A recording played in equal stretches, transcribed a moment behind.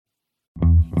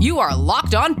You are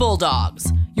Locked On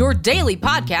Bulldogs, your daily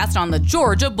podcast on the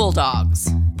Georgia Bulldogs.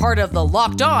 Part of the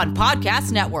Locked On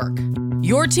Podcast Network.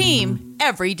 Your team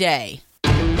every day.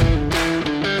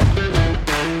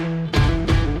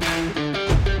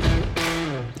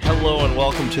 Hello and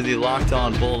welcome to the Locked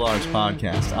On Bulldogs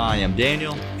podcast. I am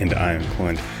Daniel. And I am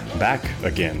Clint. Back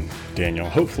again, Daniel.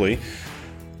 Hopefully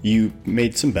you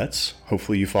made some bets.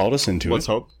 Hopefully you followed us into it.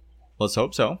 Let's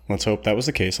hope so. Let's hope that was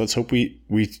the case. Let's hope we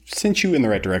sent you in the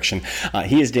right direction.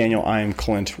 He is Daniel. I am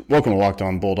Clint. Welcome to Locked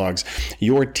On Bulldogs,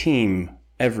 your team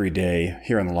every day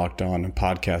here on the Locked On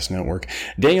Podcast Network.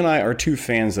 Daniel and I are two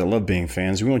fans that love being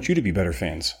fans. We want you to be better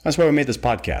fans. That's why we made this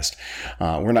podcast.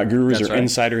 We're not gurus or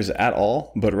insiders at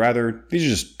all, but rather these are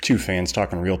just two fans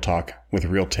talking real talk with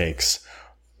real takes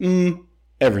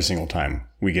every single time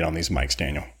we get on these mics,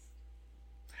 Daniel.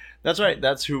 That's right.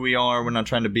 That's who we are. We're not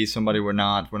trying to be somebody we're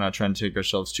not. We're not trying to take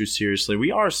ourselves too seriously. We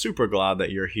are super glad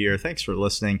that you're here. Thanks for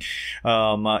listening.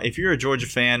 If you're a Georgia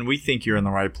fan, we think you're in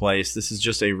the right place. This is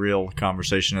just a real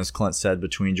conversation, as Clint said,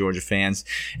 between Georgia fans.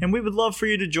 And we would love for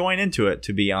you to join into it,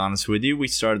 to be honest with you. We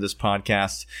started this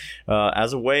podcast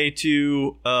as a way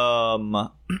to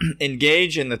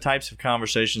engage in the types of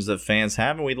conversations that fans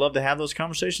have, and we'd love to have those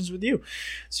conversations with you.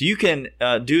 So you can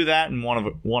do that in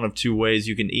one of two ways.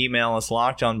 You can email us,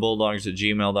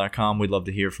 lockedonbulldogs@gmail.com. We'd love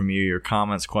to hear from you, your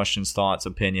comments, questions, thoughts,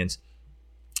 opinions,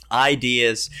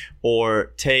 ideas,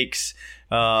 or takes.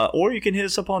 Or you can hit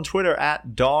us up on Twitter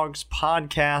at Dogs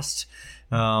Podcast.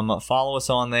 Follow us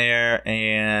on there,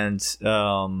 and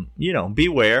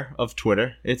beware of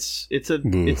Twitter.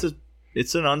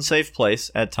 It's an unsafe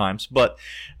place at times, but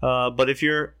if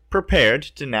you're prepared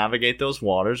to navigate those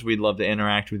waters, we'd love to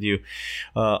interact with you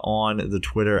on the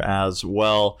Twitter as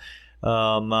well.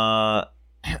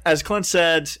 As Clint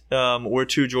said, we're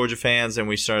two Georgia fans, and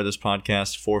we started this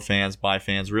podcast for fans, by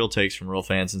fans, real takes from real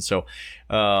fans. And so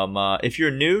if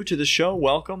you're new to the show,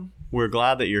 welcome. We're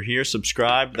glad that you're here.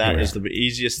 Subscribe. That is the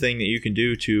easiest thing that you can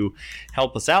do to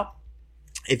help us out.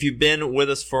 If you've been with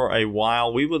us for a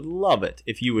while, we would love it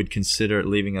if you would consider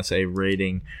leaving us a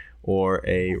rating or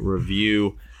a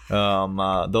review.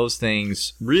 Those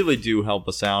things really do help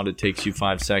us out. It takes you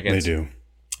 5 seconds. They do.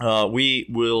 We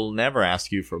will never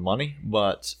ask you for money,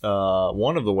 but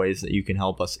one of the ways that you can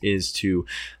help us is to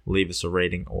leave us a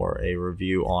rating or a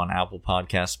review on Apple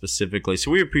Podcasts specifically.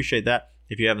 So we appreciate that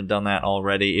if you haven't done that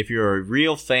already. If you're a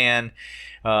real fan,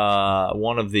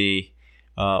 one of the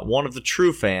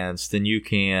true fans, then you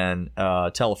can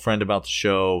tell a friend about the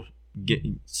show,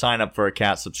 sign up for a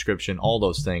cat subscription. All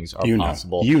those things are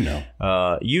possible. You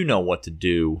know what to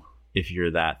do if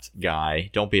you're that guy.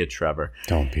 Don't be a Trevor.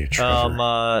 Don't be a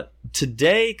Trevor.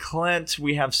 Today, Clint,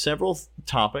 we have several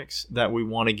topics that we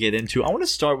want to get into. I want to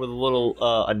start with a little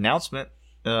announcement,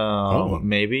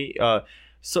 maybe.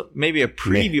 So maybe a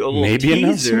preview, a little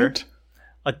teaser.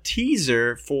 A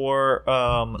teaser for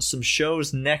some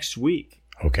shows next week.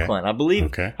 Okay, Clint. I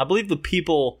believe the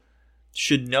people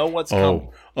should know what's coming.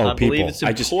 I believe it's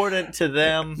important to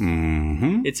them.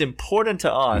 Mm-hmm. It's important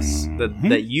to us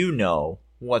that you know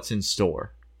what's in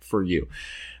store for you.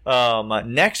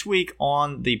 Next week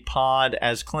on the pod,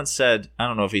 as Clint said, I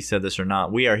don't know if he said this or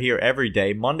not, we are here every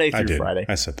day, Monday through Friday.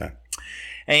 I said that.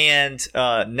 And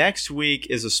next week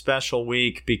is a special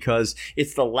week because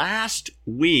it's the last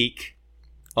week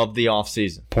of the off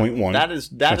season. Point one. That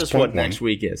is what next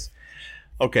week is.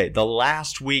 Okay, the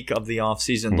last week of the off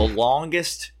season, the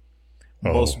longest,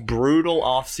 most brutal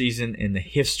off season in the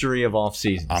history of off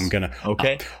seasons.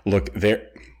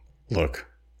 Look,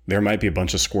 there might be a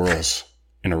bunch of squirrels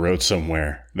in a road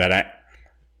somewhere that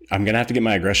I'm gonna have to get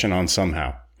my aggression on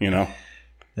somehow. You know.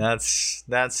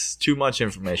 That's too much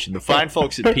information. The fine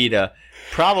folks at PETA,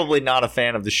 probably not a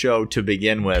fan of the show to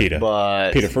begin with.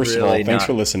 PETA, first of all, thanks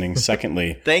for listening.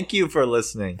 Secondly, thank you for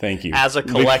listening. Thank you. As a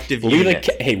collective unit.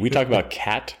 Hey, we talk about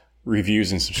cat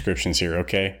reviews and subscriptions here,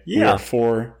 okay? Yeah. We are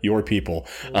for your people.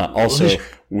 Also,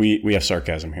 we have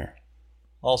sarcasm here.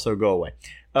 Also, go away.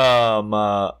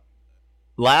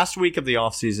 Last week of the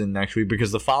offseason next week,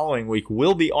 because the following week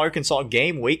will be Arkansas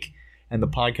game week. And the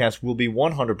podcast will be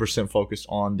 100% focused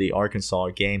on the Arkansas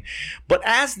game. But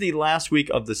as the last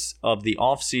week of the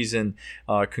offseason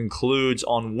concludes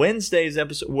on Wednesday's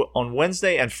episode, on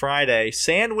Wednesday and Friday,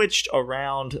 sandwiched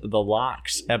around the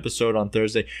locks episode on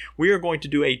Thursday, we are going to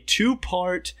do a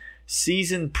 2-part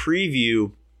season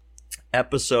preview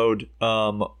episode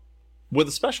with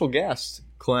a special guest,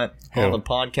 Clint, on the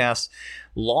podcast,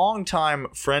 longtime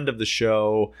friend of the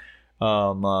show,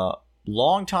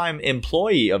 longtime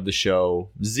employee of the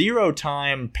show,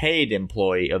 0-time paid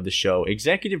employee of the show,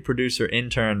 executive producer,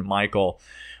 intern Michael,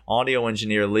 audio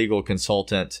engineer, legal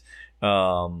consultant,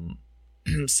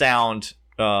 sound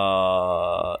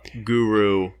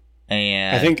guru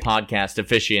and podcast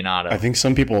aficionado. I think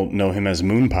some people know him as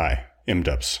Moon Pie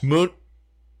M-dubs.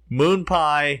 Moon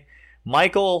Pie,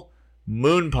 Michael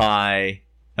Moon Pie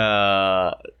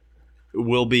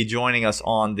will be joining us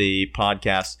on the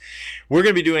podcast. We're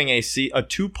going to be doing a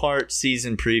 2-part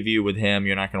season preview with him.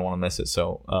 You're not going to want to miss it.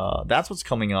 So that's what's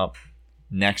coming up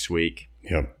next week.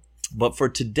 Yep. But for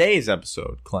today's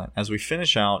episode, Clint, as we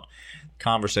finish out the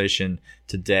conversation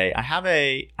today, I have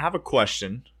a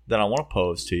question that I want to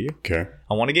pose to you. Okay.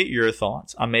 I want to get your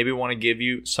thoughts. I maybe want to give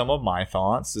you some of my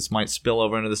thoughts. This might spill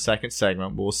over into the second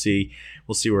segment, but we'll see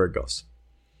where it goes.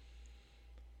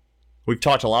 We've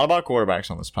talked a lot about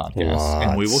quarterbacks on this podcast,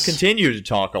 and we will continue to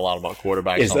talk a lot about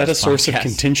quarterbacks. Is that a source of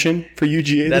contention for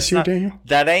UGA this year, Daniel?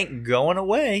 That ain't going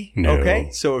away. No. Okay,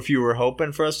 so if you were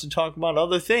hoping for us to talk about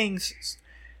other things,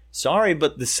 sorry,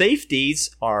 but the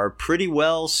safeties are pretty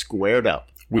well squared up.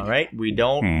 All right, we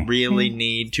don't really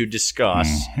need to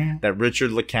discuss that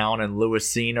Richard LeCounte and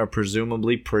Lewis Cine are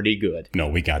presumably pretty good. No,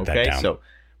 we got that down. So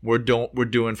we're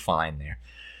doing fine there.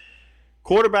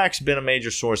 Quarterback's been a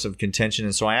major source of contention,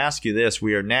 and so I ask you this: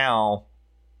 we are now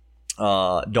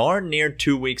darn near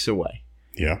 2 weeks away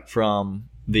from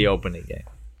the opening game.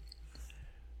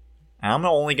 I'm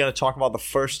only going to talk about the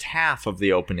first half of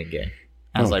the opening game.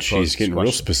 She's getting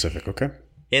real specific. Okay.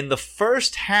 In the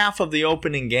first half of the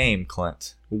opening game,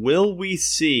 Clint, will we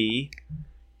see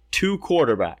 2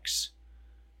 quarterbacks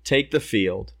take the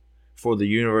field for the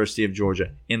University of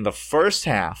Georgia in the first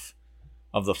half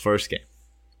of the first game?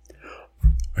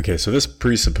 Okay, so this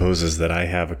presupposes that I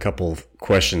have a couple of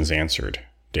questions answered,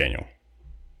 Daniel.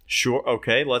 Sure.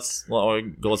 Okay, let's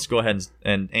go ahead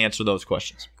and answer those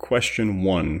questions. Question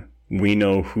 1, we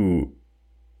know who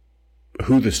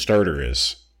the starter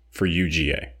is for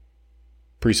UGA.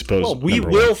 Presuppose. Well, we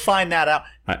will find that out.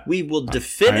 We will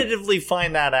definitively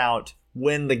find that out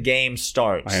when the game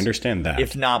starts. I understand that.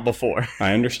 If not before.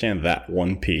 I understand that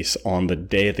one piece on the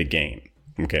day of the game.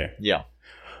 Okay. Yeah.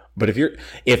 But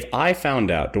if I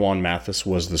found out Dwan Mathis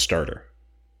was the starter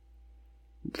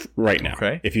right now,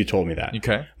 if you told me that,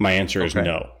 my answer is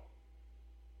no.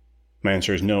 My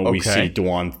answer is no. We see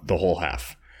Dwan the whole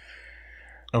half.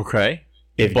 Okay.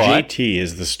 If JT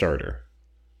is the starter,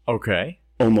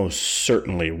 almost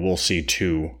certainly we'll see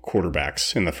 2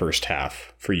 quarterbacks in the first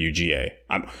half for UGA.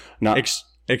 I'm not.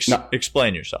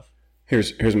 Explain yourself.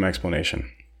 Here's my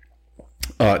explanation.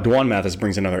 Dwan Mathis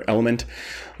brings another element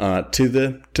to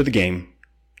the game,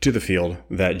 to the field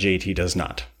that JT does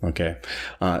not. Okay.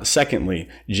 Secondly,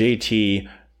 JT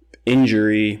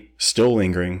injury still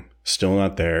lingering, still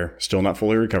not there, still not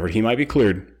fully recovered. He might be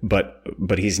cleared, but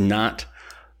he's not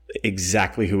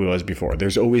exactly who he was before.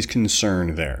 There's always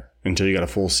concern there until you got a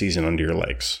full season under your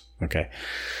legs. Okay.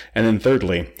 And then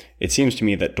thirdly, it seems to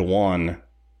me that Dwan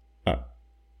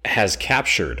has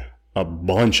captured a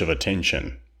bunch of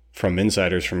attention from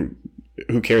insiders, from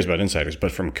who cares about insiders,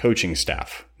 but from coaching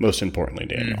staff, most importantly,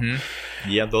 Daniel.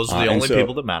 Yeah, those are the only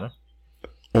people that matter.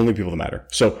 Only people that matter.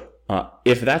 So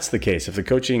if that's the case, if the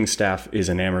coaching staff is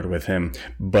enamored with him,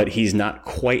 but he's not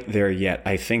quite there yet,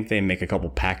 I think they make a couple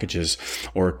packages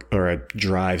or a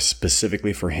drive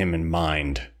specifically for him in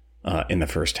mind in the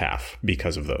first half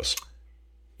because of those.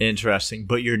 Interesting.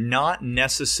 But you're not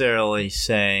necessarily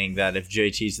saying that if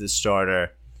JT's the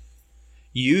starter,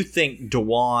 you think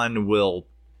Dwan will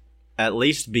at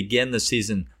least begin the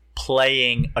season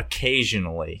playing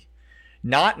occasionally,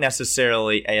 not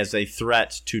necessarily as a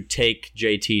threat to take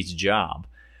JT's job,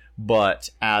 but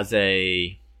as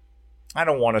I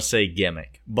don't want to say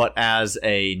gimmick, but as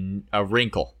a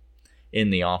wrinkle in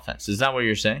the offense. Is that what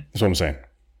you're saying? That's what I'm saying.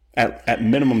 At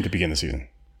minimum to begin the season.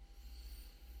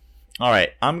 All right,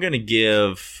 I'm gonna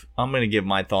give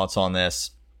my thoughts on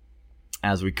this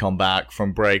as we come back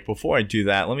from break. Before I do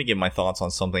that, let me give my thoughts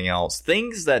on something else.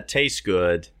 Things that taste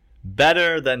good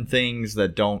better than things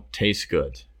that don't taste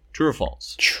good. True or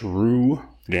false? True,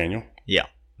 Daniel. Yeah,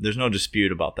 there's no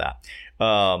dispute about that.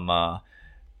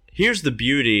 Here's the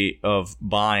beauty of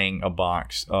buying a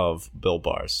box of Built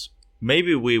Bars.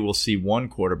 Maybe we will see 1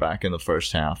 quarterback in the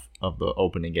first half of the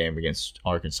opening game against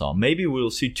Arkansas. Maybe we will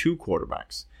see 2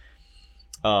 quarterbacks.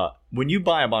 When you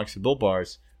buy a box of Built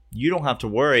Bars, you don't have to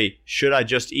worry, should I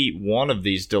just eat 1 of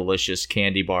these delicious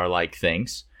candy bar-like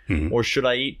things? Or should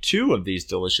I eat 2 of these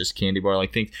delicious candy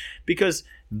bar-like things? Because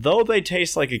though they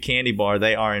taste like a candy bar,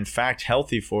 they are in fact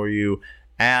healthy for you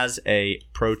as a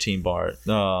protein bar.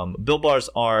 Built Bars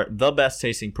are the best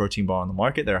tasting protein bar on the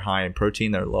market. They're high in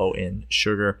protein. They're low in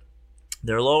sugar.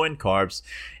 They're low in carbs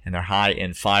and they're high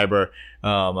in fiber.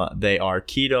 They are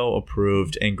keto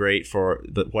approved and great for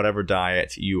whatever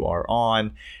diet you are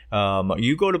on.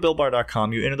 You go to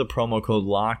BuiltBar.com, you enter the promo code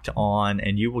Locked On,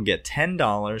 and you will get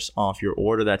 $10 off your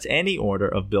order. That's any order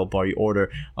of Built Bar. You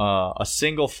order a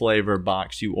single flavor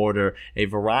box, you order a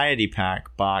variety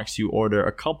pack box, you order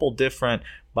a couple different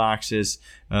boxes.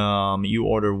 You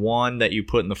order one that you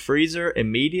put in the freezer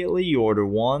immediately. You order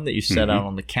one that you set out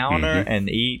on the counter and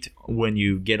eat when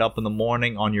you get up in the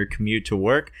morning on your commute to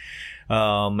work.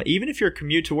 Even if your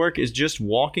commute to work is just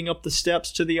walking up the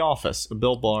steps to the office,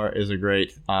 Built Bar is a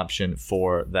great option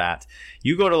for that.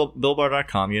 You go to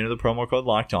BuiltBar.com, you enter the promo code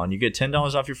Locked On, you get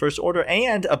 $10 off your first order,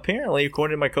 and apparently,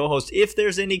 according to my co-host, if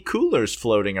there's any coolers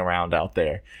floating around out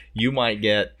there, you might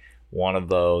get one of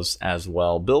those as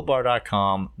well.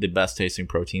 BuiltBar.com, the best tasting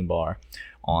protein bar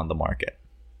on the market.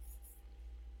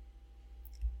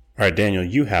 All right, Daniel,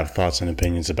 you have thoughts and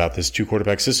opinions about this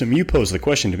 2-quarterback system. You posed the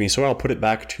question to me, so I'll put it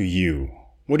back to you.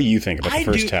 What do you think about the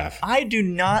first half? I do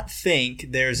not think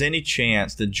there's any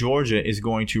chance that Georgia is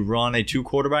going to run a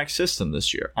 2-quarterback system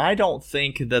this year. I don't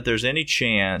think that there's any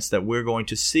chance that we're going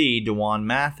to see D'Wan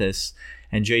Mathis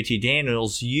and JT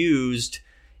Daniels used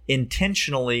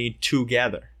intentionally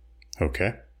together.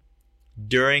 Okay.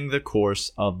 During the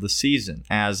course of the season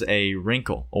as a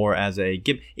wrinkle or as a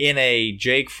in a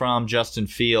Jake Fromm, Justin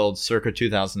Fields circa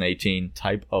 2018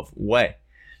 type of way.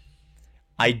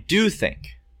 I do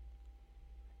think,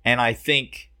 and I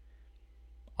think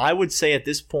I would say at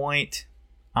this point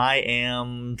I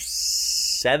am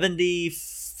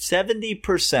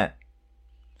 70%.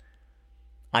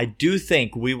 I do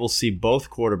think we will see both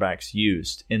quarterbacks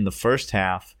used in the first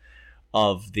half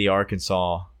of the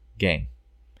Arkansas game,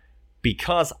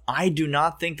 because I do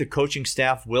not think the coaching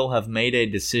staff will have made a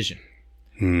decision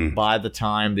by the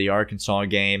time the Arkansas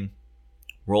game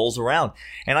rolls around.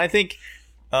 And I think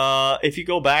if you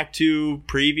go back to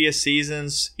previous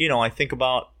seasons, I think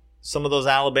about some of those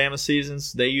Alabama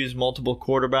seasons, they used multiple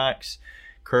quarterbacks.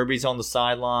 Kirby's on the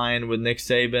sideline with Nick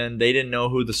Saban. They didn't know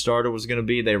who the starter was going to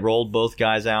be. They rolled both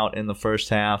guys out in the first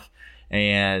half.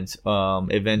 And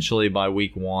eventually by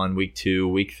week 1, week 2,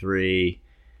 week 3,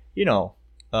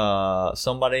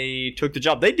 somebody took the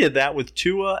job. They did that with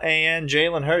Tua and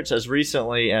Jalen Hurts as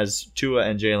recently as Tua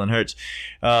and Jalen Hurts.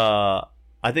 I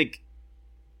think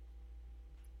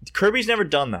Kirby's never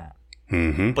done that.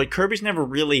 But Kirby's never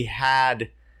really had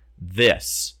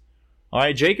this. All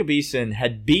right, Jacob Eason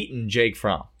had beaten Jake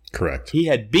Fromm. Correct. He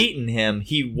had beaten him.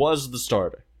 He was the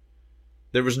starter.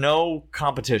 There was no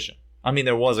competition. I mean,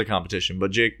 there was a competition,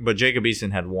 but Jacob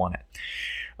Eason had won it.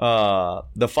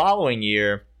 The following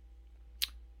year,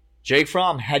 Jake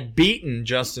Fromm had beaten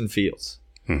Justin Fields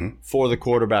for the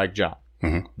quarterback job.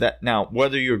 That now,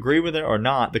 whether you agree with it or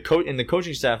not, in the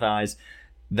coaching staff eyes,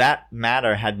 that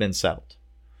matter had been settled.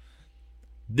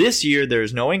 This year, there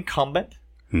is no incumbent.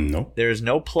 No. There is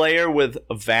no player with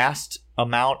a vast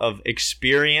amount of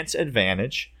experience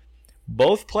advantage.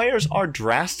 Both players are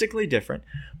drastically different.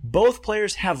 Both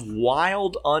players have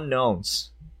wild unknowns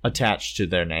attached to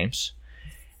their names.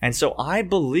 And so I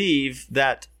believe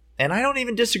that, and I don't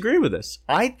even disagree with this,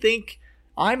 I think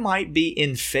I might be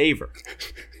in favor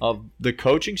of the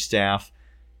coaching staff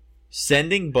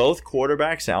sending both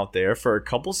quarterbacks out there for a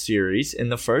couple series in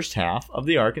the first half of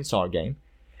the Arkansas game.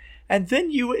 And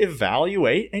then you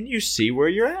evaluate and you see where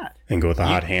you're at. And go with a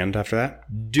hot hand after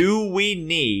that? Do we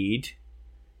need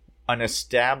an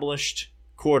established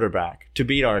quarterback to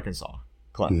beat Arkansas,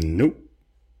 Clint? Nope.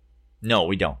 No,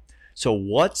 we don't. So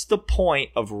what's the point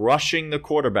of rushing the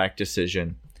quarterback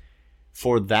decision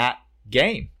for that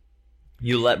game?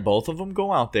 You let both of them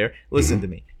go out there. Listen to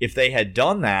me. If they had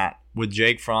done that with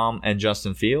Jake Fromm and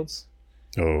Justin Fields,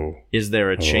 is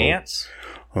there a chance?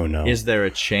 Oh, no. Is there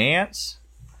a chance?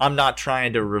 I'm not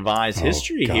trying to revise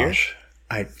history here,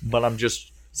 but I'm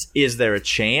just, is there a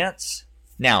chance?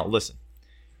 Now, listen.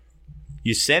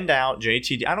 You send out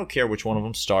JT. I don't care which one of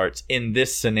them starts in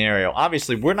this scenario.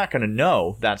 Obviously, we're not going to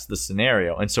know that's the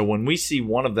scenario. And so when we see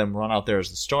one of them run out there as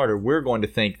the starter, we're going to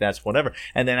think that's whatever.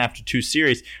 And then after 2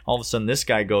 series, all of a sudden this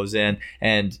guy goes in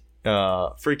and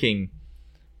Jordan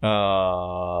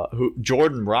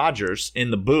Rodgers in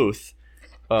the booth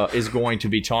is going to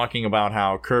be talking about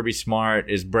how Kirby Smart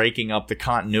is breaking up the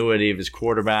continuity of his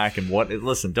quarterback and what.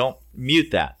 Listen, don't mute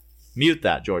that. Mute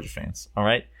that, Georgia fans. All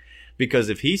right? Because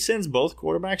if he sends both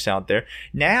quarterbacks out there,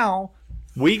 now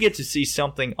we get to see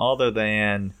something other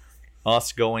than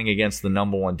us going against the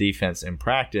number 1 defense in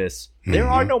practice. There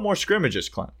are no more scrimmages,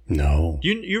 Clint. No.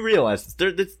 You realize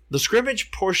this. The scrimmage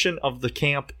portion of the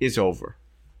camp is over.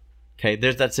 Okay,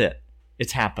 that's it.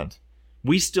 It's happened.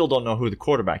 We still don't know who the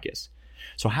quarterback is.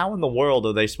 So how in the world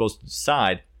are they supposed to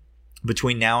decide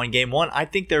between now and game one? I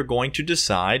think they're going to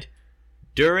decide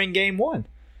during game one.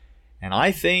 And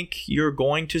I think you're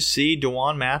going to see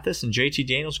D'Wan Mathis and JT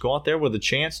Daniels go out there with a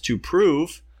chance to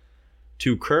prove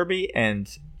to Kirby and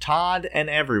Todd and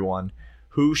everyone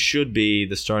who should be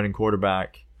the starting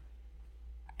quarterback.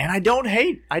 And I don't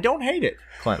hate it.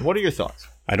 Clint, what are your thoughts?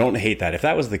 I don't hate that. If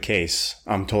that was the case,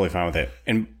 I'm totally fine with it.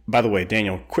 And by the way,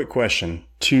 Daniel, quick question.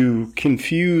 To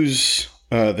confuse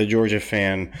the Georgia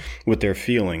fan with their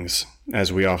feelings,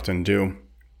 as we often do,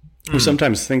 we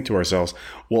sometimes think to ourselves,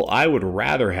 well, I would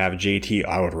rather have JT.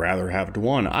 I would rather have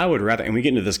D'Wan. I would rather, and we get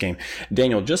into this game.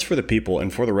 Daniel, just for the people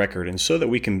and for the record, and so that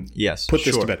we can put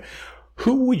this to bed,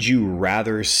 who would you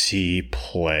rather see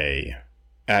play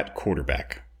at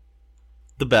quarterback?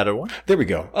 The better one. There we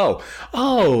go.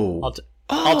 I'll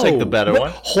take the better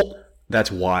one.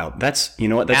 That's wild. That's, you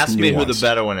know what? That's Ask me who nuanced. the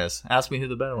better one is. Ask me who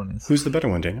the better one is. Who's the better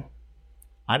one, Daniel?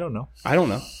 I don't know. I don't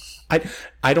know.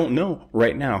 I don't know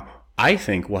right now. I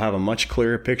think we'll have a much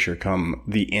clearer picture come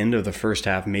the end of the first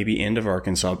half, maybe end of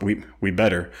Arkansas. We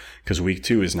better, because week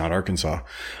 2 is not Arkansas.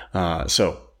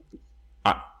 So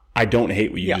I don't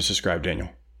hate what you just described, Daniel.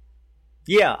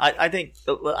 Yeah, I think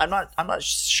I'm not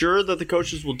sure that the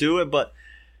coaches will do it, but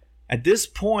at this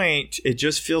point, it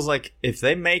just feels like if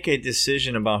they make a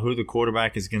decision about who the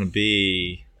quarterback is going to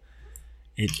be,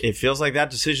 it feels like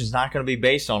that decision is not going to be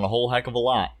based on a whole heck of a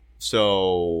lot.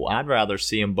 So I'd rather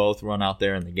see them both run out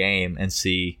there in the game and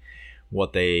see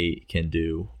what they can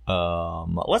do.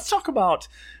 Let's talk about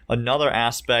another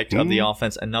aspect of the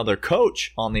offense, another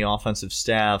coach on the offensive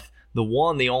staff, the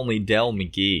one, the only Dell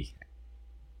McGee.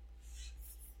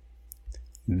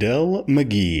 Dell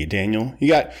McGee, Daniel.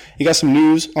 You got some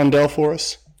news on Dell for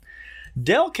us?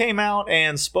 Dell came out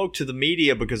and spoke to the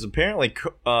media because apparently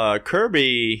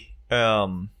Kirby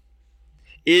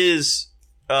is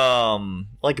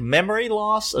like memory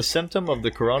loss a symptom of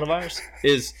the coronavirus?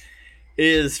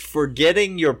 Is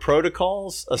forgetting your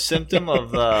protocols a symptom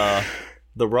of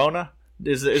the Rona?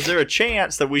 Is there a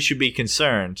chance that we should be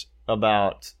concerned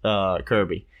about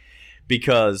Kirby?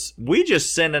 Because we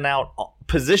just sending out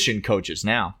position coaches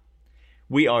now.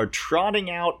 We are trotting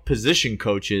out position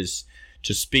coaches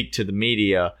to speak to the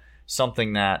media,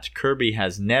 something that Kirby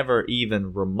has never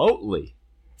even remotely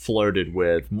flirted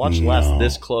with, much less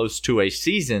this close to a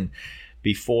season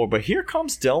before. But here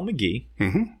comes Dell McGee.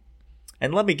 Mm-hmm.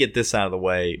 And let me get this out of the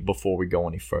way before we go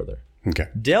any further. Okay.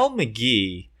 Dell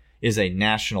McGee is a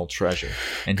national treasure,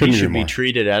 and he should be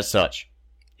treated as such.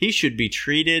 He should be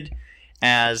treated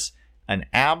as an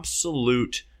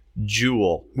absolute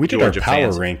jewel. We did Georgia our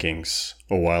power fans. rankings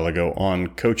a while ago on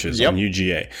coaches on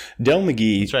UGA. Dell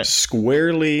McGee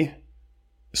squarely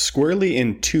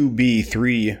in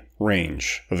 2B3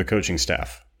 range of the coaching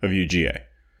staff of UGA.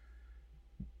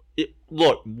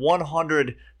 Look,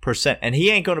 100%. And he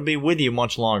ain't going to be with you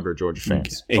much longer, Georgia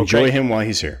fans. Enjoy him while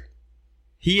he's here.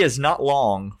 He is not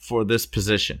long for this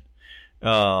position.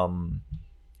 And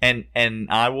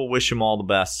I will wish him all the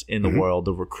best in the world.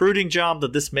 The recruiting job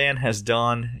that this man has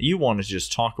done, you want to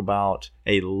just talk about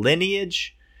a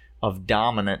lineage of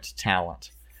dominant talent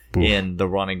in the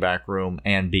running back room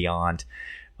and beyond.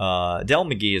 Dell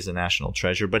McGee is a national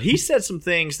treasure, but he said some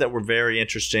things that were very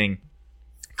interesting.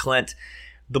 Clint,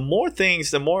 the more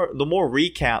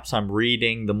recaps I'm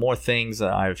reading, the more things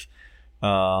that I've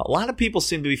a lot of people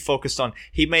seem to be focused on.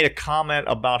 He made a comment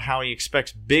about how he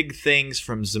expects big things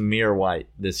from Zamir White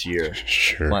this year.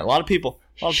 Sure. A lot of people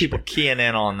keying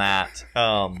in on that.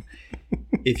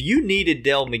 If you needed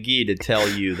Dell McGee to tell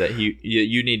you that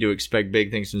you need to expect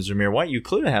big things from Zamir White, you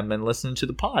clearly haven't been listening to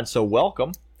the pod. So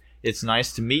welcome. It's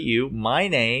nice to meet you. My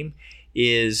name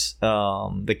is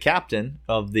the captain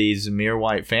of the Zamir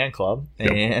White fan club,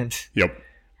 and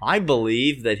I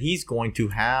believe that he's going to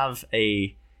have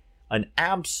an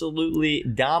absolutely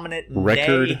dominant,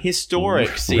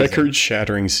 historic season.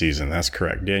 Record-shattering season. That's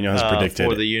correct. Daniel has predicted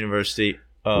for the University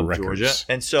of Georgia.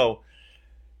 And so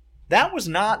that was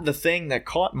not the thing that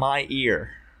caught my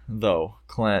ear, though,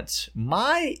 Clint.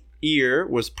 My ear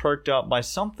was perked up by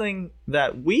something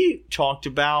that we talked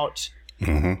about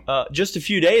just a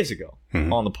few days ago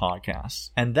on the podcast.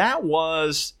 And that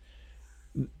was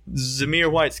Zamir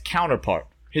White's counterpart,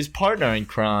 his partner in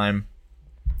crime,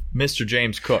 Mr.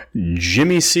 James Cook.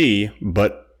 Jimmy C,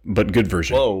 but good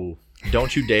version. Whoa.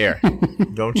 Don't you dare.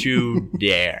 Don't you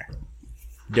dare.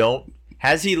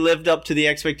 Has he lived up to the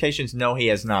expectations? No, he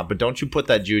has not. But don't you put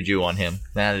that juju on him.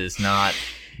 That is not.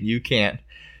 You can't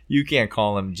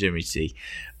call him Jimmy C.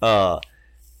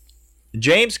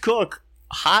 James Cook,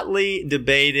 hotly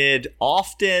debated,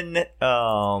 often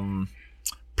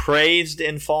praised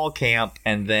in fall camp,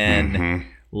 and then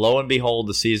Lo and behold,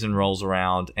 the season rolls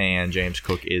around, and James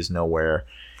Cook is nowhere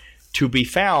to be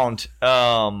found.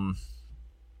 Del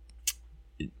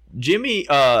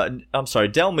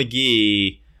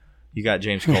McGee. You got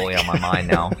James Coley on my mind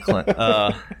now, Clint.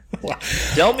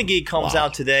 Del McGee comes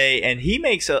out today, and he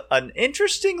makes an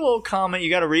interesting little comment. You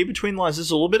got to read between the lines. This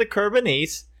is a little bit of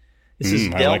Curbinese. This is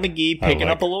Del McGee picking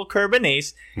up a little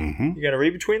Curbinese. Mm-hmm. You got to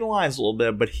read between the lines a little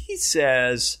bit. But he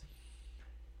says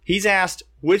he's asked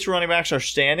which running backs are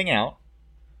standing out,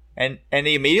 and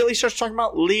he immediately starts talking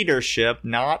about leadership,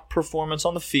 not performance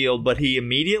on the field. But he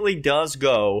immediately does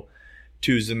go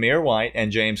to Zamir White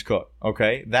and James Cook.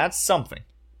 Okay, that's something.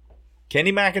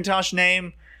 Kenny McIntosh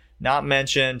name not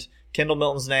mentioned. Kendall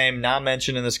Milton's name not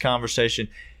mentioned in this conversation.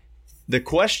 The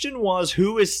question was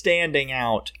who is standing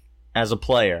out as a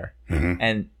player,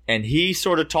 and he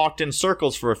sort of talked in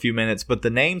circles for a few minutes, but the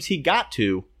names he got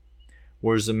to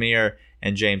were Zamir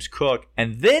and James Cook.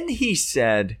 And then he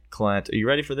said, Clint, are you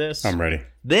ready for this? I'm ready.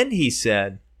 Then he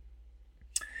said,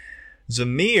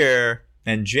 Zamir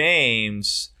and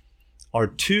James are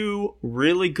two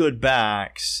really good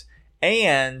backs,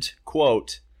 and,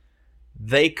 quote,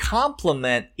 they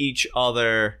complement each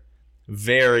other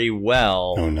very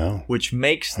well, which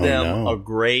makes them a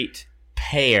great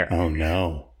pair. Oh,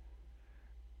 no.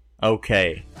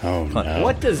 Okay. Oh, no.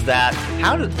 What does that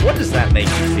make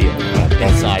you feel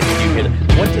inside when you hear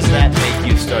that? What does that make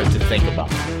you start to think about?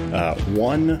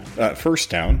 First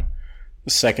down,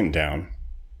 second down,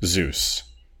 Zeus.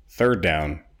 Third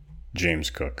down, James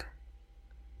Cook.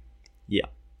 Yeah.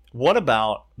 What if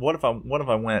I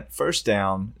went first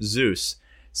down, Zeus,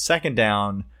 second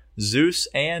down, Zeus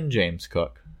and James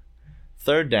Cook,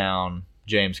 third down,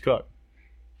 James Cook?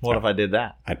 What if I did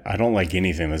that? I don't like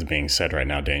anything that's being said right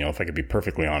now, Daniel, if I could be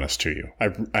perfectly honest to you.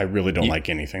 I really don't like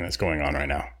anything that's going on right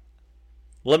now.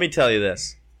 Let me tell you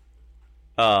this.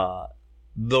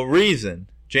 The reason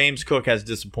James Cook has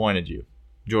disappointed you,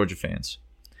 Georgia fans,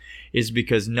 is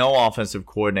because no offensive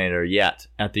coordinator yet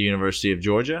at the University of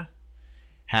Georgia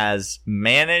has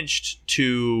managed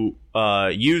to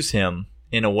use him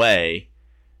in a way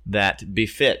that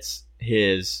befits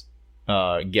his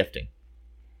gifting.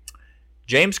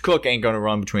 James Cook ain't going to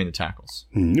run between the tackles.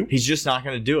 Nope. He's just not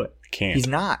going to do it. Can't. He's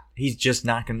not. He's just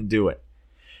not going to do it.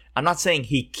 I'm not saying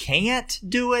he can't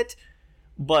do it,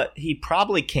 but he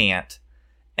probably can't,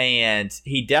 and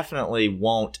he definitely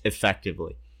won't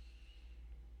effectively.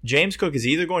 James Cook is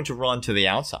either going to run to the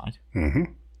outside,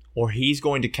 or he's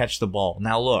going to catch the ball.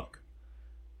 Now look,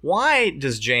 why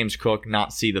does James Cook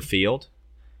not see the field,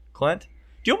 Clint?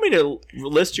 Do you want me to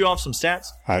list you off some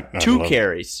stats? 2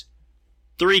 carries,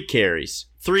 3 carries,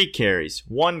 3 carries,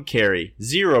 1 carry,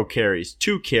 0 carries,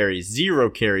 2 carries, 0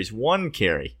 carries, 1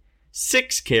 carry,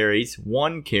 6 carries,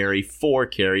 1 carry, 4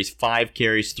 carries, 5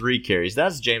 carries, 3 carries.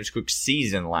 That's James Cook's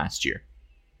season last year.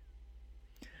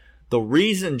 The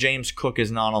reason James Cook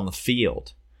is not on the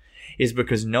field is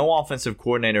because no offensive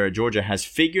coordinator at Georgia has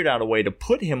figured out a way to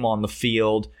put him on the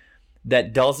field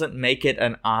that doesn't make it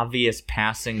an obvious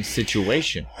passing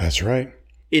situation. That's right.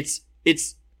 It's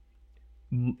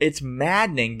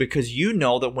maddening because you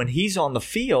know that when he's on the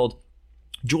field,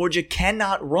 Georgia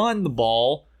cannot run the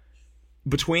ball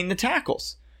between the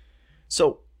tackles.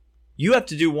 So you have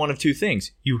to do one of two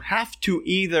things. You have to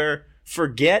either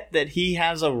forget that he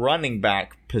has a running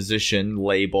back position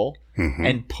label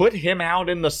and put him out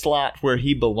in the slot where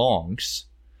he belongs,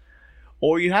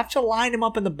 or you have to line him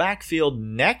up in the backfield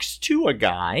next to a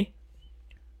guy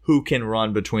who can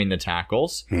run between the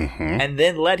tackles and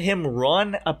then let him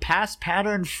run a pass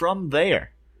pattern from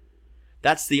there.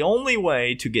 That's the only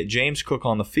way to get James Cook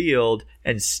on the field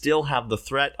and still have the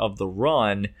threat of the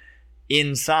run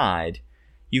inside.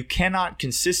 You cannot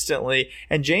consistently,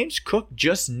 and James Cook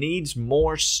just needs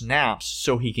more snaps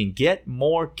so he can get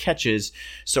more catches,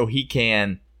 so he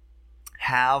can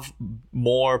have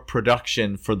more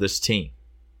production for this team.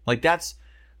 Like, that's,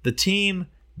 the team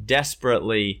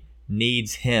desperately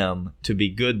needs him to be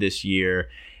good this year.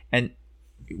 And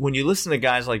when you listen to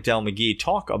guys like Del McGee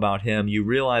talk about him, you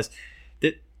realize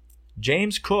that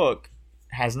James Cook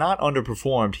has not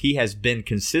underperformed. He has been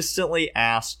consistently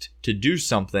asked to do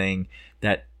something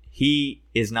that he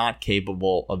is not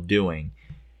capable of doing.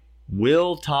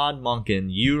 Will Todd Monken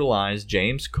utilize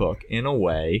James Cook in a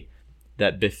way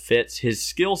that befits his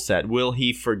skill set? Will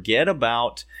he forget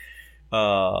about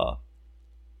how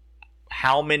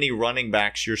many running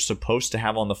backs you're supposed to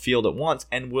have on the field at once?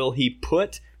 And will he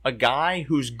put a guy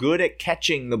who's good at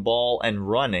catching the ball and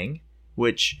running,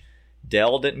 which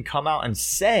Dell didn't come out and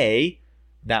say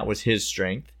that was his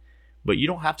strength, but you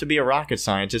don't have to be a rocket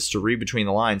scientist to read between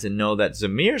the lines and know that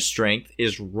Zamir's strength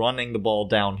is running the ball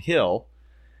downhill,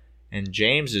 and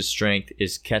James's strength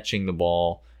is catching the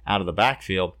ball out of the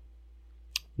backfield.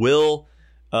 Will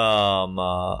Todd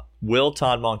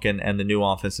Monken and the new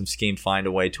offensive scheme find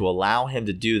a way to allow him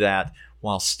to do that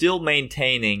while still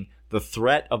maintaining the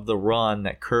threat of the run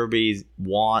that Kirby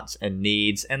wants and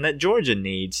needs, and that Georgia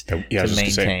needs to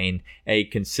maintain a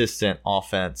consistent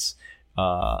offense?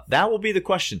 That will be the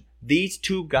question. These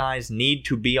two guys need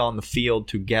to be on the field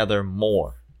together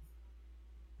more.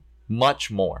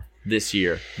 Much more this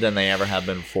year than they ever have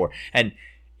been before. And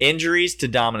injuries to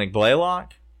Dominic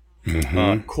Blaylock,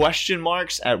 question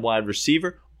marks at wide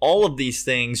receiver, all of these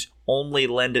things only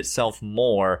lend itself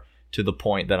more to the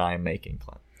point that I am making,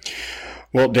 Clint.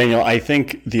 Well, Daniel, I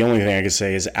think the only thing I could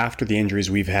say is after the injuries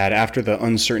we've had, after the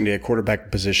uncertainty at quarterback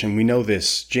position, we know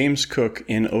this. James Cook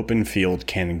in open field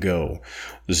can go.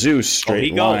 Zeus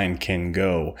straight line can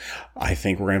go. I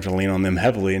think we're going to have to lean on them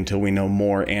heavily until we know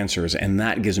more answers, and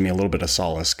that gives me a little bit of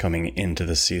solace coming into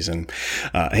the season.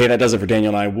 Hey, that does it for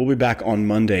Daniel and I. We'll be back on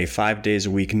Monday, 5 days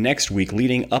a week, next week,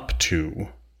 leading up to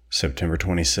September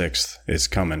 26th. It's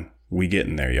coming. We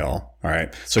getting there, y'all. All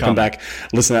right. So come back,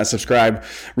 listen to that, subscribe,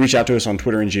 reach out to us on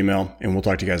Twitter and Gmail, and we'll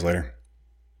talk to you guys later.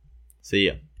 See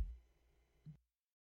ya.